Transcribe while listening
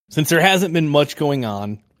since there hasn't been much going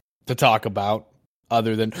on to talk about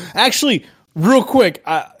other than... Actually, real quick,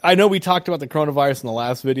 I know we talked about the coronavirus in the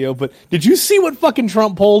last video, but did you see what fucking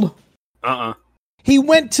Trump pulled? He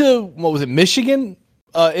went to, what was it, Michigan?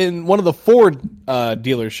 In one of the Ford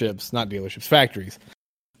factories.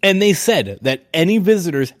 And they said that any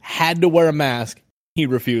visitors had to wear a mask. He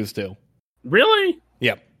refused to. Really?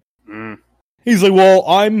 Yep. He's like, well,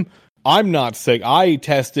 I'm not sick. I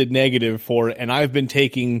tested negative for it, and I've been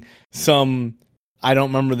taking some, I don't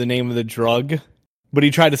remember the name of the drug, but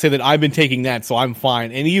he tried to say that I've been taking that, so I'm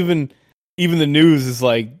fine. And even the news is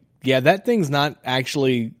like, yeah, that thing's not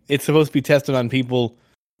actually, it's supposed to be tested on people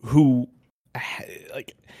who,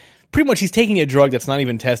 like, pretty much he's taking a drug that's not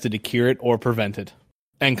even tested to cure it or prevent it,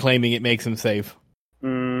 and claiming it makes him safe.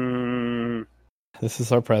 This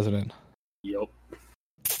is our president. Yep.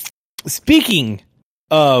 Speaking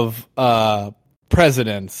of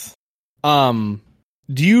presidents, do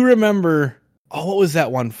you remember, what was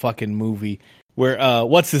that one fucking movie where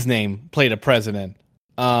what's his name played a president?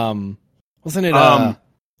 Wasn't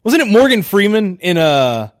it Morgan Freeman in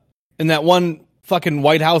that one fucking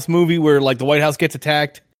White House movie where like the White House gets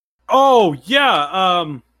attacked? Oh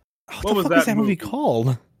yeah. What was that movie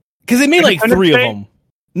called? Because they made like 3 of them.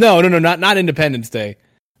 No, not Independence Day.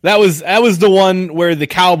 That was the one where the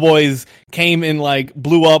Cowboys came and like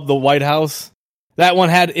blew up the White House. That one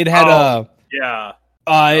had it had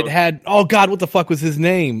oh god, what the fuck was his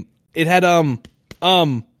name? It had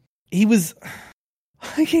he was,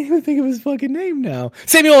 I can't even think of his fucking name now.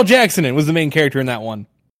 Samuel L. Jackson was the main character in that one.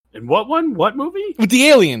 In what one? What movie? With the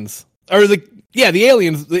aliens. The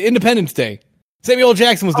aliens, the Independence Day. Samuel L.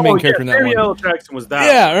 Jackson was the main character in that one. Samuel L. Jackson was that.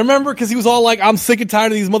 Yeah, remember? Because he was all like, I'm sick and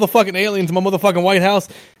tired of these motherfucking aliens in my motherfucking White House.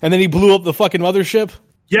 And then he blew up the fucking mothership.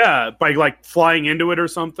 Yeah, by like flying into it or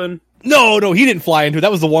something. No, he didn't fly into it. That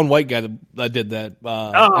was the one white guy that did that.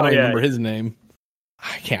 I don't even remember his name.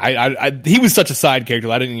 I can't. He was such a side character.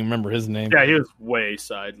 I didn't even remember his name. Yeah, he was way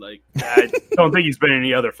side. Like, I don't think he's been in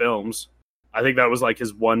any other films. I think that was like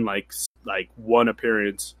his one one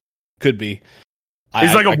appearance. Could be.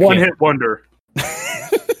 He's like a one-hit wonder.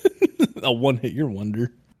 A one-hit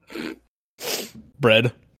wonder.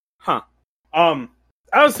 Bread. Huh. I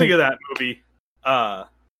was thinking of that movie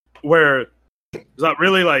where there's that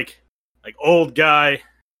really like old guy,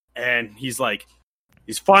 and he's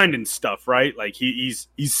finding stuff, right? Like he's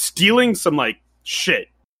stealing some like shit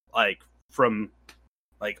like from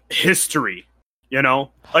like history, you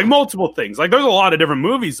know? Like multiple things. Like there's a lot of different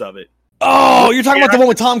movies of it. Oh, you're talking about the one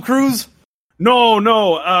with Tom Cruise? No.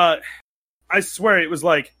 I swear it was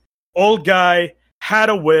like old guy had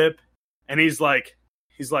a whip, and he's like,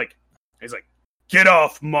 get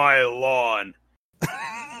off my lawn.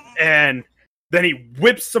 And then he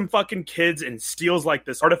whips some fucking kids and steals like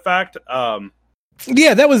this artifact.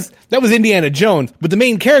 Yeah, that was Indiana Jones, but the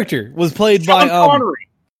main character was played by Connery.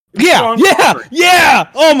 Yeah.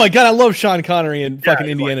 Oh my god, I love Sean Connery and fucking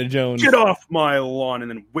Indiana Jones. Get off my lawn,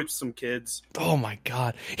 and then whips some kids. Oh my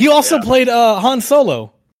god, he also played Han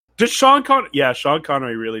Solo. Did Sean Connery? Yeah, Sean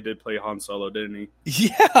Connery really did play Han Solo, didn't he?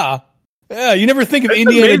 Yeah. You never think of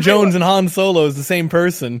Indiana Jones and Han Solo as the same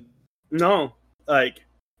person. No, but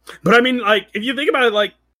I mean, like, if you think about it,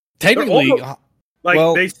 like, technically,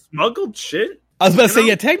 they smuggled shit. I was about to say,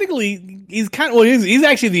 yeah, technically, he's kind of, he's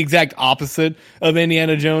actually the exact opposite of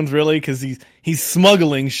Indiana Jones, really, because he's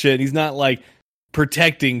smuggling shit. He's not, like,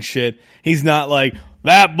 protecting shit. He's not like,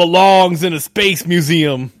 that belongs in a space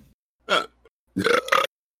museum.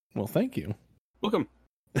 Well, thank you. Welcome.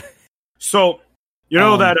 So, you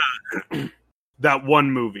know that that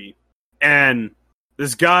one movie, and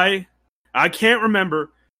this guy, I can't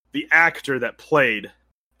remember the actor that played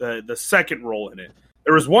the second role in it.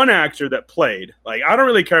 There was one actor that played, like, I don't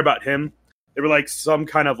really care about him. They were like some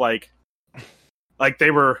kind of like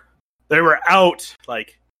they were out,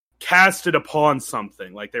 like, casted upon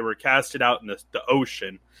something. Like they were casted out in the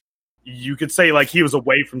ocean. You could say like he was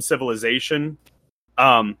away from civilization.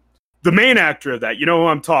 The main actor of that, you know who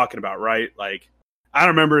I'm talking about, right? Like, I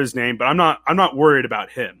don't remember his name, but I'm not worried about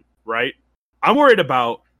him, right? I'm worried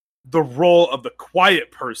about the role of the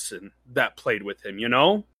quiet person that played with him, you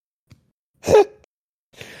know?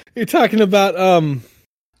 You're talking about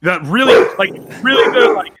that really good, like,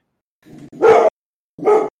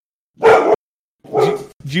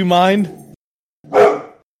 do you mind? Oh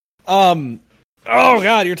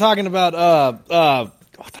god, you're talking about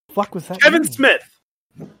what the fuck was that? Kevin Smith.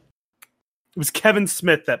 It was Kevin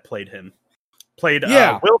Smith that played him. Played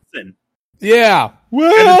Wilson. Yeah.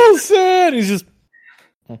 Wilson! He's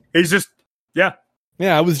just yeah.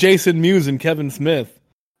 Yeah, it was Jason Mewes and Kevin Smith.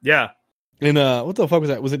 Yeah. And what the fuck was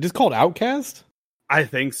that? Was it just called Outcast? I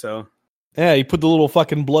think so. Yeah, he put the little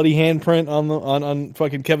fucking bloody handprint on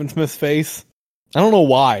fucking Kevin Smith's face. I don't know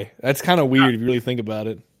why. That's kind of weird if you really think about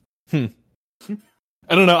it. I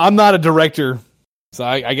don't know. I'm not a director, so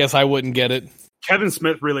I guess I wouldn't get it. Kevin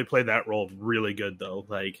Smith really played that role really good, though.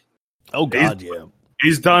 Like, oh god, yeah.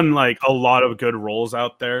 He's done like a lot of good roles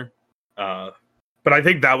out there, but I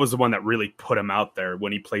think that was the one that really put him out there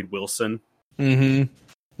when he played Wilson. Yeah,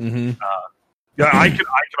 I could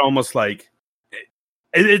almost like.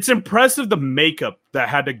 It's impressive the makeup that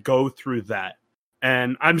had to go through that,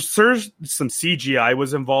 and I'm sure some CGI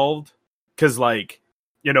was involved because, like,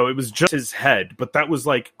 you know, it was just his head, but that was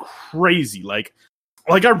like crazy. Like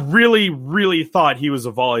I really, really thought he was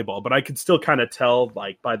a volleyball, but I could still kind of tell,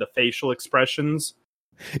 like, by the facial expressions.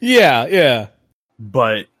 Yeah.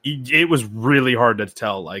 But it was really hard to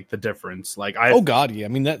tell, like, the difference. Like, oh god, yeah. I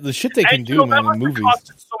mean, the shit they can do, man, in movies.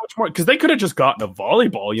 So much more because they could have just gotten a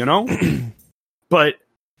volleyball, you know. But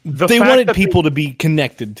they wanted people to be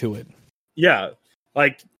connected to it. Yeah,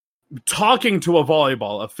 like talking to a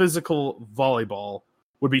volleyball, a physical volleyball,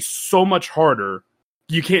 would be so much harder.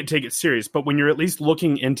 You can't take it serious. But when you're at least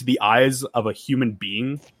looking into the eyes of a human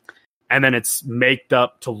being, and then it's made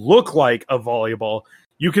up to look like a volleyball,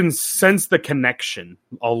 you can sense the connection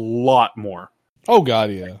a lot more. Oh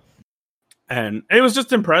god, yeah. And it was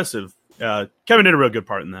just impressive. Kevin did a real good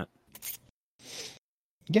part in that.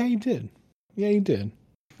 Yeah, he did.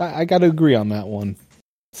 I got to agree on that one.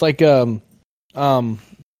 It's like, get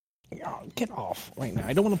off right now.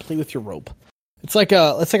 I don't want to play with your rope. It's like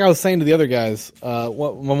I was saying to the other guys,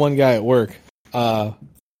 one guy at work.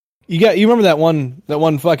 You remember that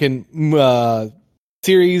one fucking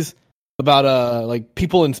series about like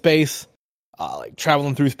people in space, like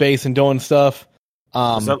traveling through space and doing stuff.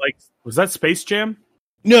 Was that Space Jam?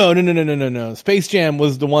 No. Space Jam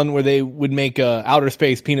was the one where they would make outer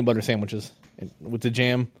space peanut butter sandwiches with the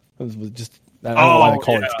jam. It was just, I don't know why they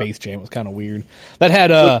called it Space Jam. It was kind of weird. That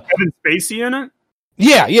had Kevin Spacey in it?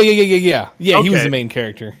 Yeah. Okay. He was the main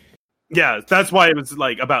character. Yeah, that's why it was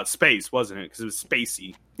like about space, wasn't it? Because it was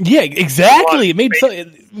spacey. Yeah, exactly. It made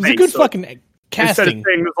it was a good fucking casting. Instead of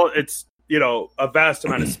saying it's, you know, a vast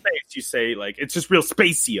amount of space, you say like it's just real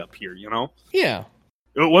spacey up here, you know? Yeah.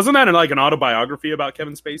 Wasn't that like an autobiography about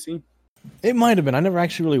Kevin Spacey? It might have been. I never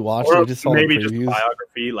actually really watched it. I just saw maybe the just previews.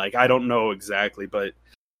 biography. Like, I don't know exactly, but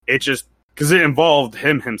it just because it involved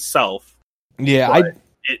him himself. Yeah,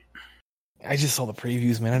 I just saw the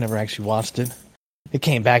previews, man. I never actually watched it. It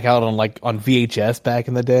came back out on VHS back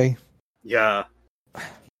in the day. Yeah.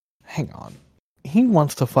 Hang on. He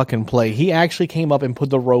wants to fucking play. He actually came up and put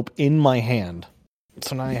the rope in my hand.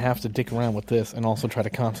 So now I have to dick around with this and also try to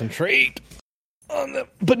concentrate on the.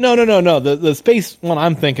 But no. The space one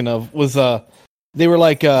I'm thinking of was they were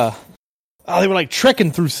like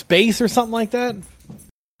trekking through space or something like that.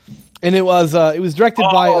 And it was directed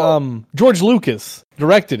by George Lucas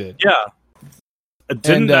directed it. Yeah.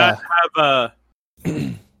 Didn't that have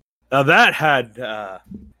that had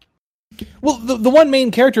well, the one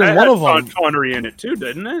main character in one of them, Sean Connery in it too,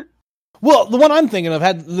 didn't it? Well, the one I'm thinking of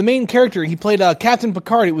had the main character. He played Captain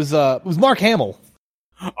Picard. It was Mark Hamill.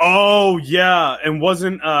 Oh yeah, and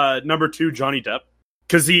wasn't number 2 Johnny Depp?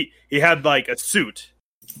 Because he had like a suit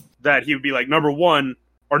that he would be like, number 1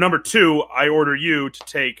 or number 2. I order you to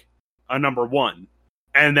take a number 1,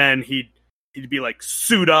 and then he'd be like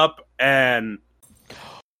suit up and.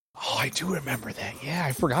 Oh, I do remember that. Yeah,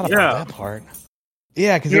 I forgot about that part.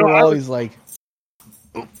 Yeah, because they were always like...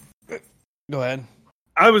 Go ahead.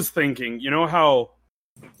 I was thinking, you know how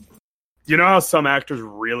some actors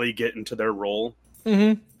really get into their role?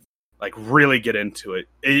 Mm-hmm. Like, really get into it.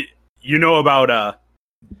 You know about...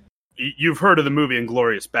 You've heard of the movie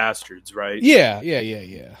Inglourious Bastards, right?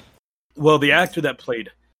 Yeah. Well, the actor that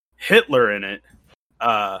played Hitler in it,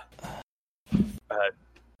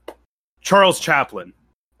 Charles Chaplin.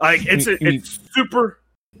 Like, it's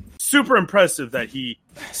super impressive that he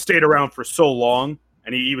stayed around for so long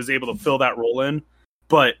and he was able to fill that role in.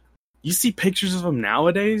 But you see pictures of him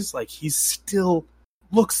nowadays, like he still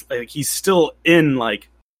looks like he's still in like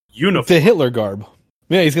uniform. The Hitler garb.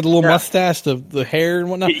 Yeah, he's got the little mustache, the hair and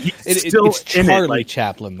whatnot. It's Charlie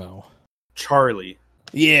Chaplin though. Charlie.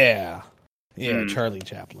 Yeah. Charlie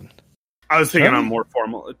Chaplin. I was thinking on more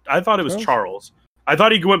formal. I thought it was Charles. I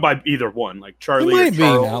thought he went by either one, like Charlie. It might be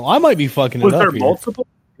now. I might be fucking it up. Was there here. multiple?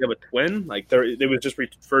 You have a twin? Like they was just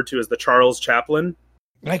referred to as the Charles Chaplin.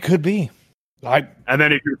 That could be. And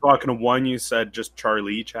then if you're talking to one, you said just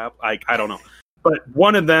Charlie Chaplin. I don't know, but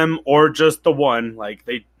one of them or just the one, like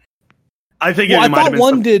they. I think. Well, I thought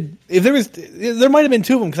one did. If there might have been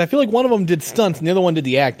two of them because I feel like one of them did stunts and the other one did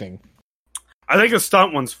the acting. I think the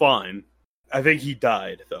stunt one's fine. I think he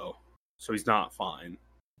died though, so he's not fine.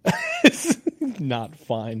 Not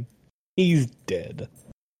fine. He's dead.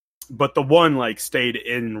 But the one like stayed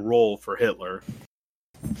in role for Hitler.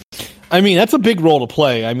 I mean, that's a big role to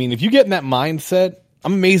play. I mean, if you get in that mindset,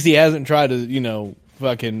 I'm amazed he hasn't tried to,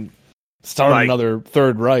 fucking start another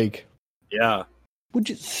Third Reich. Yeah. Would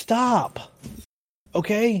you stop?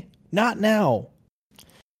 Okay? Not now.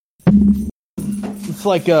 It's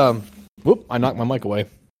like, whoop, I knocked my mic away.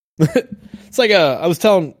 It's like, I was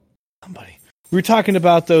telling somebody, we were talking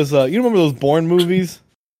about those, you remember those Bourne movies?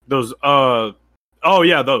 Those, oh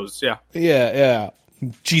yeah, those, yeah. Yeah.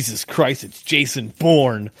 Jesus Christ, it's Jason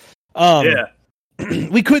Bourne. Yeah.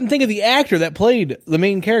 We couldn't think of the actor that played the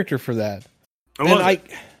main character for that. And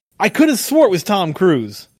I could have swore it was Tom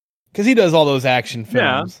Cruise. Because he does all those action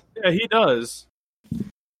films. Yeah, he does.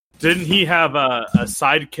 Didn't he have a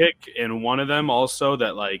sidekick in one of them also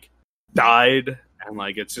that, like, died? And,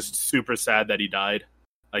 like, it's just super sad that he died.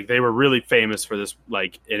 Like, they were really famous for this,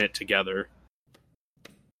 like, in it together.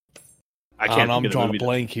 I can't think I'm of the drawing movie a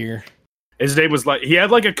blank here. His name was, like, he had,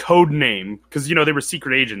 like, a code name. Because, they were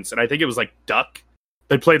secret agents. And I think it was, like, Duck.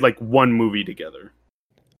 They played, like, one movie together.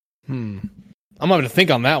 I'm having to think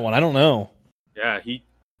on that one. I don't know. Yeah, he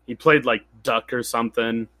played like Duck or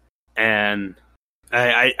something, and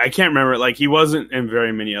I can't remember. Like, he wasn't in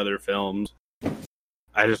very many other films.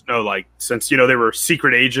 I just know, like, since they were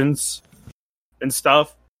secret agents and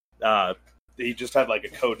stuff, he just had like a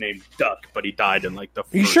code name Duck, but he died in like the. Are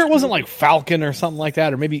you sure it wasn't like Falcon or something like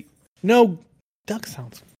that, or maybe no? Duck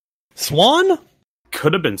sounds Swan.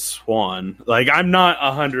 Could have been Swan. Like, I'm not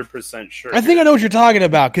 100% sure. I think I know what you're talking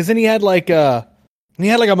about, because then he had like a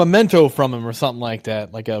memento from him or something like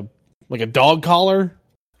that, like a dog collar.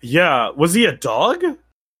 Yeah, was he a dog?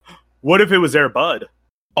 What if it was Air Bud?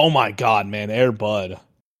 Oh my god, man, Air Bud!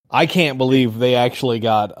 I can't believe they actually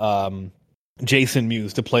got Jason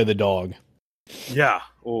Mewes to play the dog. Yeah.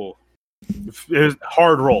 Oh, it was a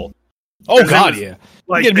hard role. Oh god, yeah.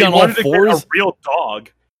 Like, they wanted to get a real dog.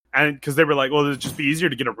 And because they were like, well, it'd just be easier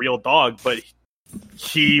to get a real dog, but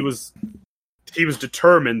he was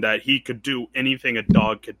determined that he could do anything a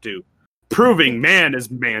dog could do, proving man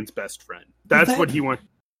is man's best friend. That's what he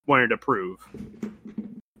wanted to prove.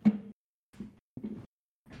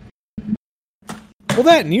 Well,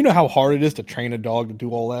 that, and you know how hard it is to train a dog to do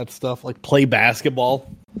all that stuff, like play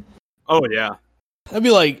basketball. Oh yeah, That'd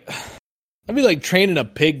be like training a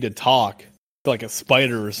pig to talk, like a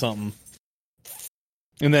spider or something.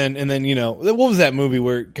 And then, what was that movie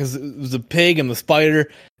where, because it was a pig and the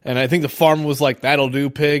spider, and I think the farmer was like, "That'll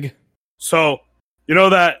do, pig." So,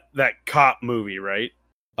 that cop movie, right?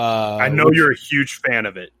 I know you're a huge fan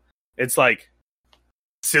of it. It's like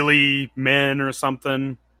Silly Men or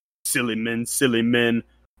something. Silly men.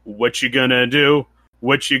 What you gonna do?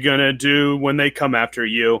 What you gonna do when they come after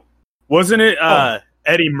you? Wasn't it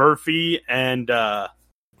Eddie Murphy and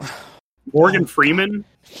Morgan Freeman?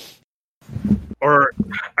 Or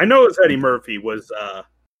I know it was Eddie Murphy.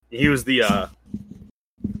 He was the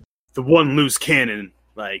one loose cannon.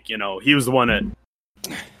 Like, he was the one that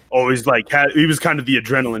always he was kind of the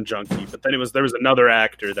adrenaline junkie. But then there was another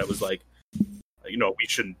actor that was like, we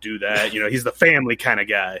shouldn't do that. He's the family kind of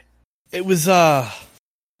guy. It was oh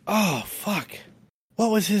fuck, what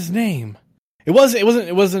was his name? It wasn't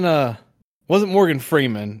Morgan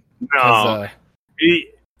Freeman. No,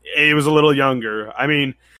 he was a little younger. I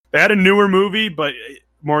mean, they had a newer movie, but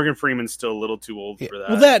Morgan Freeman's still a little too old for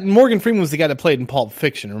that. Well, Morgan Freeman was the guy that played in Pulp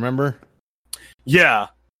Fiction, remember? Yeah.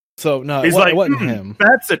 So, no, it wasn't him.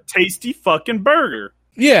 That's a tasty fucking burger.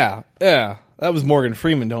 Yeah. That was Morgan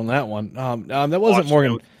Freeman doing that one. That wasn't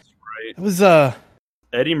Morgan. Right. It was,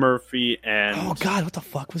 Eddie Murphy and... Oh, God, what the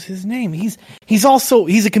fuck was his name? He's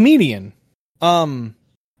a comedian.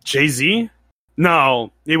 Jay-Z?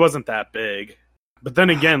 No, he wasn't that big. But then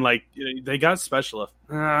again, they got special.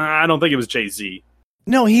 I don't think it was Jay-Z.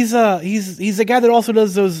 No, he's a guy that also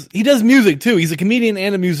does those. He does music too. He's a comedian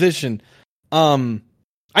and a musician.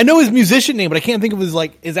 I know his musician name, but I can't think of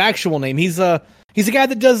his actual name. He's a guy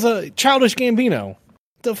that does Childish Gambino.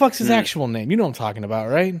 The fuck's his actual name? You know what I'm talking about,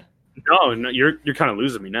 right? No, you're kind of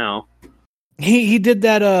losing me now. He did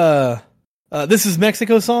that. This Is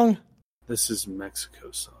Mexico song. This Is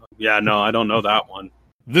Mexico song. Yeah, no, I don't know that one.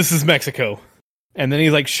 This Is Mexico. And then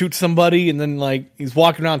he shoots somebody, and then he's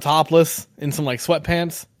walking around topless in some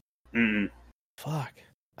sweatpants. Fuck,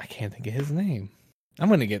 I can't think of his name.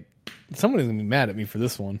 Somebody's gonna be mad at me for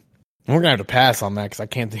this one. And we're gonna have to pass on that because I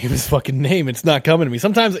can't think of his fucking name. It's not coming to me.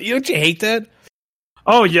 Sometimes, don't you hate that?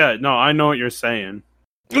 Oh yeah, no, I know what you're saying.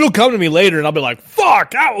 It'll come to me later, and I'll be like,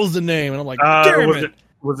 "Fuck, that was the name," and I'm like, "Damn it!"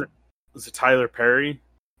 Was it Tyler Perry?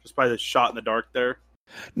 just by the shot in the dark there.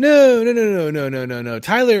 No.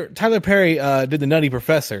 Tyler Perry did the Nutty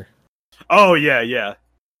Professor. Oh yeah,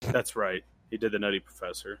 that's right. He did the Nutty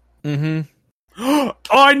Professor. Mm-hmm. Oh,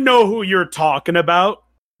 I know who you're talking about.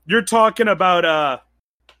 You're talking about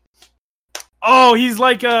he's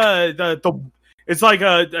like it's like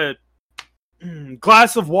a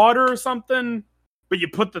glass of water or something, but you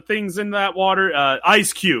put the things in that water.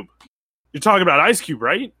 Ice Cube. You're talking about Ice Cube,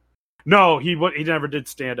 right? No, he never did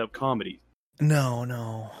stand-up comedy.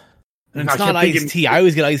 No. And it's not Ice-T. I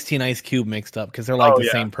always get Ice-T and Ice Cube mixed up because they're like the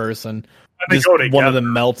same person. Just one of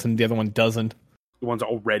them melts and the other one doesn't. The one's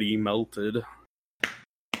already melted.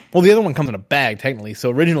 Well, the other one comes in a bag, technically.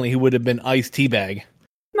 So originally he would have been Ice-T bag.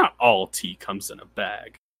 Not all tea comes in a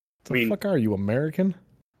bag. The fuck are you, American?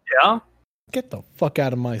 Yeah? Get the fuck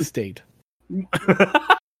out of my state.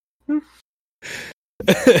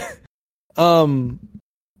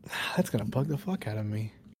 That's gonna bug the fuck out of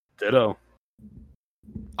me. Ditto.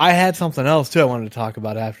 I had something else too I wanted to talk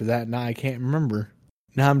about after that. Now I can't remember.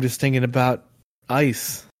 Now I'm just thinking about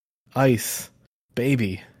Ice,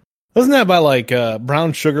 Baby. Wasn't that by like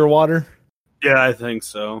Brown Sugar Water? Yeah, I think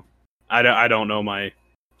so. I don't know my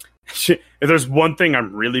shit. If there's one thing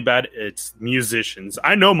I'm really bad, it's musicians.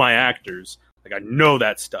 I know my actors. Like I know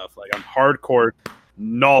that stuff. Like I'm hardcore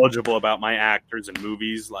knowledgeable about my actors and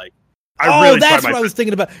movies. Like that's what I was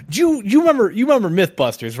thinking about. You remember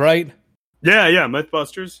Mythbusters, right? Yeah,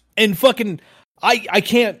 Mythbusters. And fucking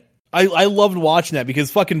I loved watching that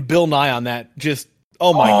because fucking Bill Nye on that just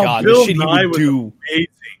god, Bill the shit Nye he would do. Amazing.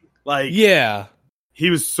 Like yeah.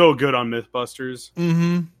 He was so good on Mythbusters.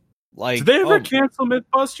 Mm-hmm. Like did they ever cancel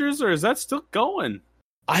Mythbusters or is that still going?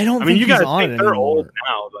 I don't think you he's gotta on think it they're anymore. old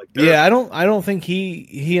now. Like I don't think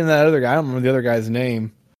he and that other guy, I don't remember the other guy's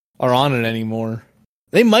name, are on it anymore.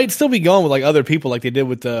 They might still be going with like other people like they did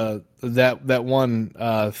with that one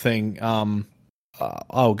thing. Top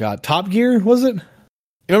Gear, was it?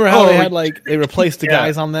 Remember how they had like they replaced the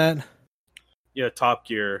guys on that? Yeah, Top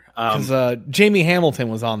Gear. Because Jamie Hamilton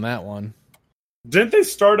was on that one. Didn't they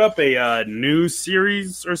start up a new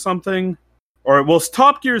series or something? Or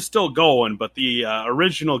Top Gear is still going, but the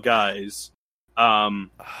original guys.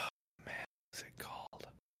 Man, what's it called?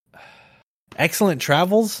 Excellent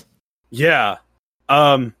Travels. Yeah,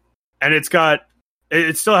 and it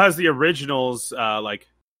still has the originals like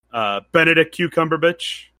Benedict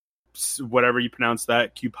Cumberbatch, whatever you pronounce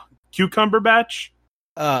that, Cumberbatch.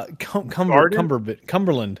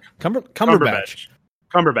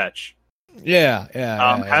 Cumberbatch. Yeah.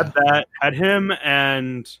 Had him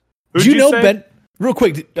and did you know Ben? Real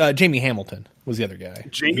quick, Jamie Hamilton was the other guy.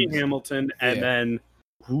 Hamilton, and then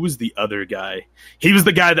who was the other guy? He was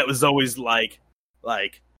the guy that was always like,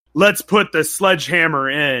 let's put the sledgehammer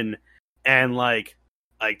in, and like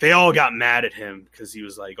they all got mad at him because he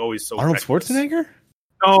was like always so. Arnold reckless. Schwarzenegger?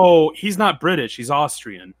 No, he's not British. He's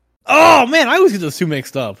Austrian. Oh man, I always get those two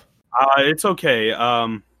mixed up. It's okay.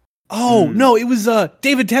 No, it was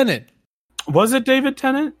David Tennant. Was it David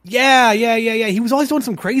Tennant? Yeah. He was always doing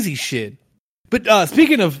some crazy shit. But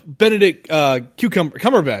speaking of Benedict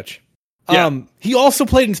Cumberbatch, he also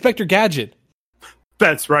played Inspector Gadget.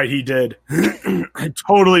 That's right, he did. I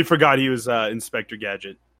totally forgot he was Inspector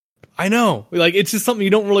Gadget. I know. Like, it's just something you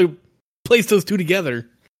don't really place those two together.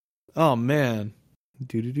 Oh, man.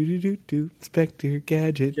 Inspector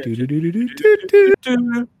Gadget.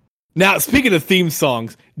 Now, speaking of theme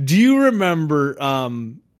songs, do you remember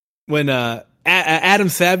when Adam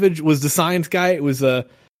Savage was the science guy? It was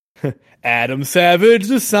Adam Savage,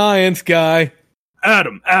 the science guy.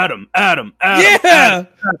 Adam. Yeah! Adam.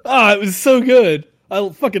 Oh, it was so good. I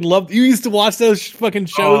fucking loved. You used to watch those fucking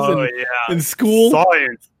shows in school.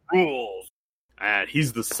 Science rules. And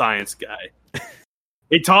he's the science guy.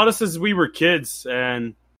 He taught us as we were kids,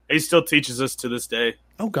 and he still teaches us to this day.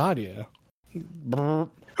 Oh God, yeah. Who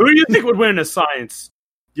do you think would win a science?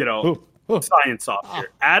 Science off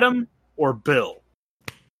here, Adam or Bill?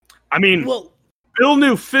 I mean, Bill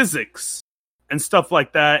knew physics and stuff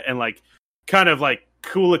like that, and like kind of like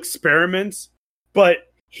cool experiments, but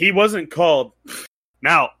he wasn't called.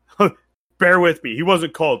 Now, bear with me. He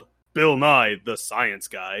wasn't called Bill Nye, the science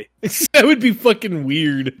guy. That would be fucking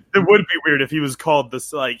weird. It would be weird if he was called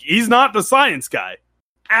this. Like, he's not the science guy.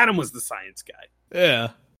 Adam was the science guy. Yeah,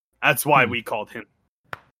 that's why we called him,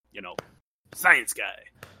 science guy.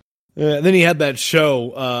 Then he had that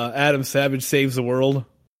show, Adam Savage Saves the World.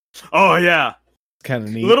 Oh yeah, kind of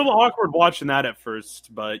neat. A little awkward watching that at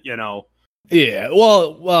first, but Yeah,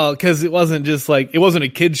 well, because it wasn't just like it wasn't a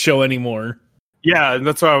kids show anymore. Yeah, and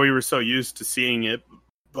that's why we were so used to seeing it.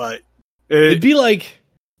 But it'd be like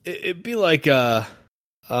I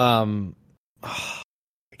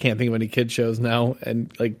can't think of any kid shows now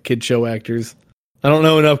and like kid show actors. I don't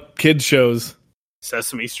know enough kid shows.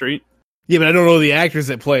 Sesame Street. Yeah, but I don't know the actors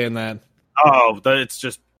that play in that. Oh, it's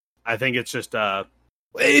just. I think it's just.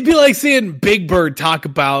 It'd be like seeing Big Bird talk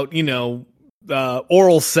about,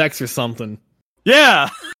 oral sex or something. Yeah.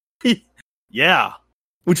 Yeah.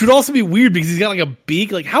 Which would also be weird because he's got like a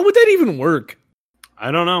beak. Like, how would that even work?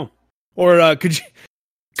 I don't know. Or could you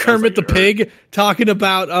Kermit the Pig talking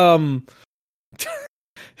about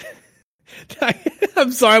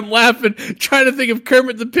I'm sorry, I'm laughing, trying to think of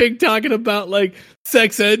Kermit the Pig talking about like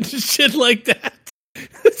sex ed and shit like that.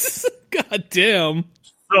 God damn.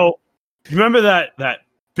 So, you remember that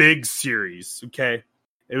big series, okay?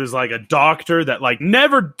 It was like a doctor that like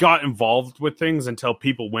never got involved with things until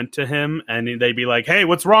people went to him and they'd be like, "Hey,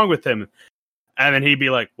 what's wrong with him?" And then he'd be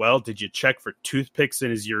like, "Well, did you check for toothpicks in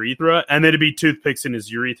his urethra?" And then it'd be toothpicks in his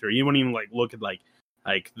urethra. You wouldn't even like look at like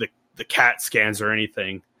the CAT scans or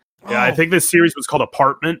anything. Yeah, I think this series was called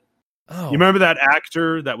Apartment. Oh. You remember that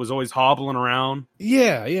actor that was always hobbling around?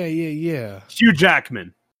 Yeah. Hugh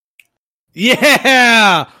Jackman.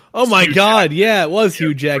 Yeah. Oh my God. Jackman. Yeah, it was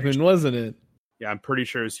Hugh Jackman, wasn't it? Yeah, I'm pretty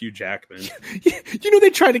sure it's Hugh Jackman. They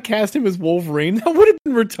tried to cast him as Wolverine. That would have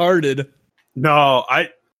been retarded. No,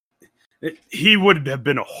 he would have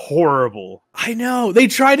been horrible. I know. They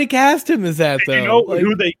tried to cast him as that, though. You know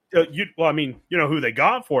who they? You know who they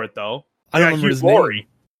got for it, though. I don't remember his name.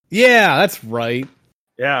 Yeah, that's right.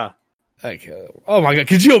 Yeah. Like, oh my God!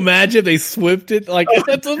 Could you imagine if they swapped it? Like,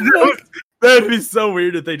 what the fuck? That'd be so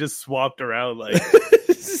weird if they just swapped around. Like,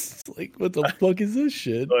 like, what the fuck is this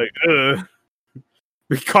shit? Like,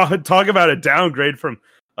 we talk about a downgrade from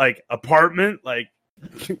like Apartment. Like,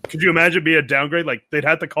 could you imagine being a downgrade? Like, they'd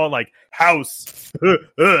have to call it like House.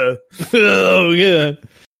 Oh yeah,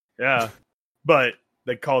 yeah. But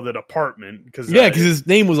they called it Apartment because his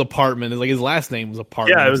name was Apartment. Like his last name was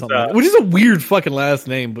Apartment. Yeah, it was, which is a weird fucking last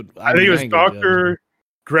name. But I think it was Dr.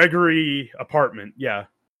 Gregory Apartment. Yeah.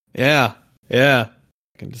 Yeah. I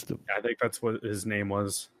think that's what his name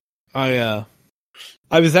was. Oh yeah.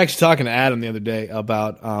 I was actually talking to Adam the other day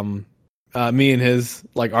about me and his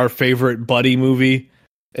like our favorite buddy movie.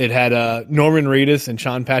 It had Norman Reedus and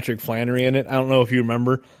Sean Patrick Flannery in it. I don't know if you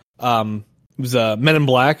remember. It was Men in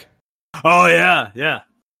Black. Oh yeah.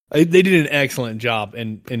 They did an excellent job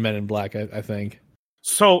in Men in Black, I think.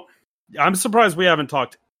 So I'm surprised we haven't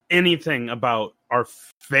talked anything about our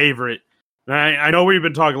favorite. I know we've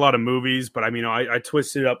been talking a lot of movies, but I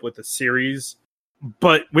twisted it up with the series.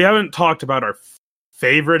 But we haven't talked about our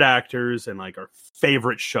favorite actors and like our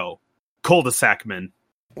favorite show, Cul-de-sac Men.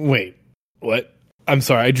 Wait, what? I'm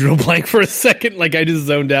sorry, I drew a blank for a second. Like I just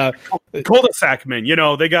zoned out. Cul-de-sac Men.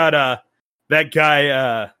 They got that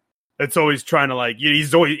guy that's always trying to like.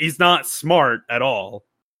 He's not smart at all,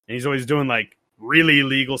 and he's always doing like really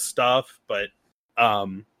illegal stuff. But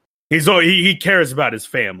he cares about his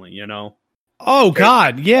family. Oh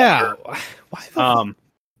God, yeah. Why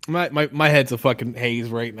my head's a fucking haze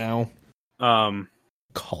right now.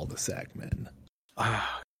 Cul-de-sac Men.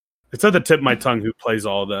 It's at the tip of my tongue who plays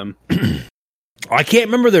all of them. I can't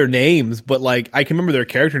remember their names, but like I can remember their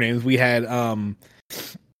character names. We had Bobby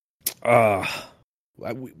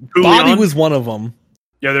was one of them.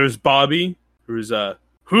 Yeah, there's Bobby, who's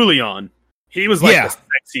Julian. He was like the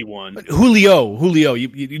sexy one. Julio.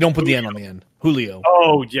 You don't put the N on the end. Julio.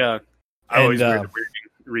 Oh yeah. I always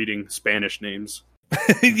reading Spanish names.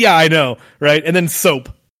 Yeah, I know, right? And then Soap.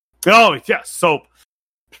 Oh yeah, Soap.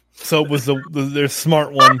 Soap was their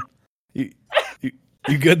smart one. You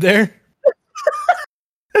good there?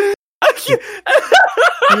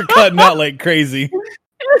 You're cutting out like crazy.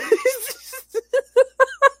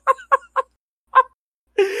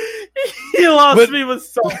 You lost me with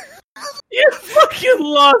Soap. You fucking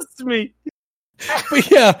lost me. But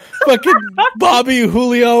yeah, fucking Bobby,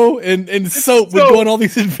 Julio, and Soap would go on all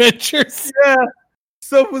these adventures. Yeah,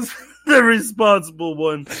 Soap was the responsible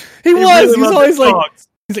one. He was always like,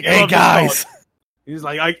 he's like, hey guys. He's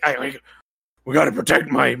like, I we got to protect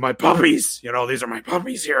my puppies. These are my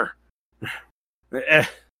puppies here.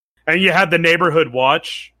 And you had the neighborhood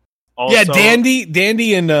watch. Also. Yeah,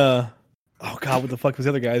 Dandy, and oh God, what the fuck was the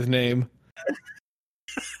other guy's name?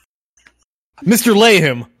 Mr.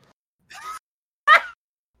 Layham.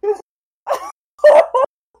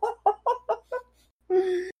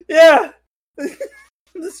 Yeah,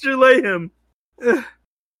 Mr. Layham.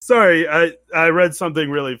 Sorry, I read something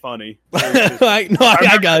really funny.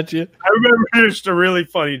 I got you. I remember just a really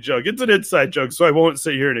funny joke. It's an inside joke, so I won't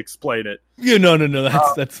sit here and explain it. Yeah, no,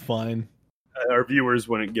 that's fine. Our viewers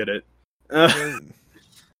wouldn't get it.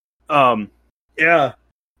 Yeah.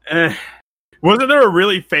 Wasn't there a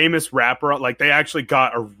really famous rapper? Like they actually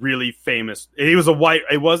got a really famous. He was a white.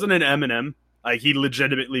 It wasn't an Eminem. Like he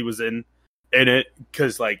legitimately was in it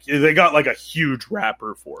because like they got like a huge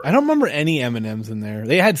rapper for it. I don't remember any M&Ms in there.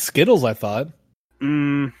 They had Skittles, I thought. Or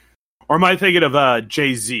am I thinking of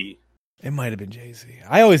Jay-Z? It might have been Jay-Z.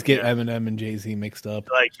 I always get Eminem and Jay-Z mixed up.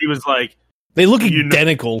 Like he was like, they look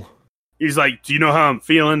identical. He's like, "Do you know how I'm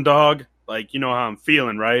feeling, dog? Like, you know how I'm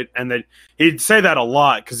feeling, right?" And then he'd say that a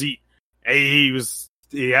lot because he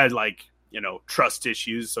had like, you know, trust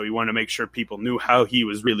issues, so he wanted to make sure people knew how he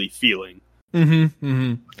was really feeling.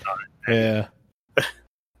 Yeah.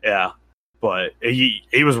 Yeah. But he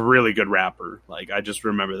was a really good rapper. Like I just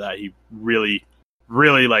remember that he really,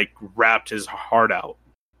 really like rapped his heart out.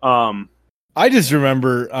 I just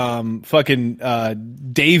remember fucking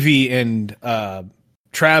Davey and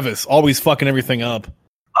Travis always fucking everything up.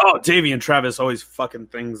 Oh, Davey and Travis always fucking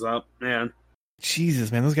things up, man.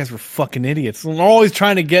 Jesus, man, those guys were fucking idiots. They're always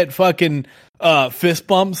trying to get fucking fist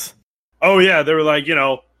bumps. Oh yeah, they were like, you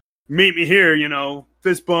know, meet me here, you know,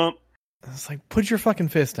 fist bump. It's like, put your fucking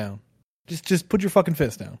fist down. Just put your fucking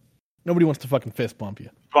fist down. Nobody wants to fucking fist bump you.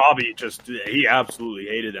 Bobby he absolutely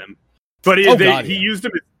hated him. But he used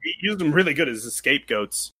them really good as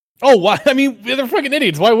scapegoats. Oh, why? I mean, they're fucking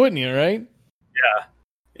idiots. Why wouldn't you, right? Yeah.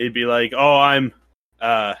 He'd be like, "Oh, I'm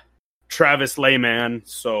Travis Layman,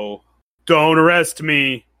 so don't arrest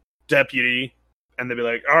me, deputy." And they'd be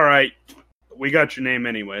like, "All right, we got your name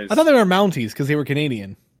anyways." I thought they were Mounties because they were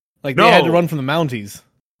Canadian. Like, they had to run from the Mounties.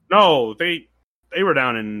 No, they were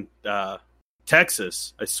down in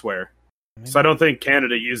Texas, I swear. So I don't think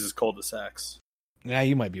Canada uses cul-de-sacs. Yeah,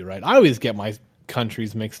 you might be right. I always get my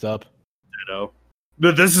countries mixed up. You know,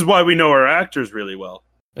 but this is why we know our actors really well.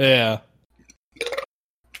 Yeah.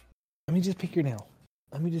 Let me just pick your nail.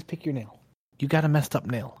 You got a messed up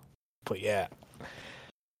nail. But yeah.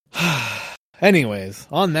 Anyways,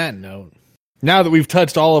 on that note, now that we've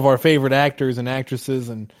touched all of our favorite actors and actresses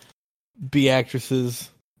and B actresses.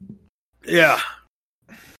 Yeah.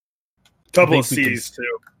 Couple of C's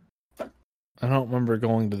too. I don't remember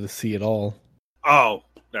going to the sea at all. Oh,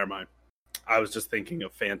 never mind. I was just thinking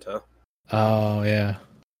of Fanta. Oh, yeah.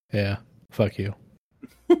 Yeah. Fuck you.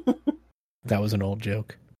 That was an old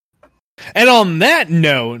joke. And on that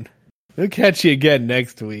note, we'll catch you again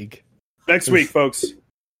next week. Next week, folks.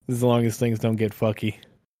 As long as things don't get fucky.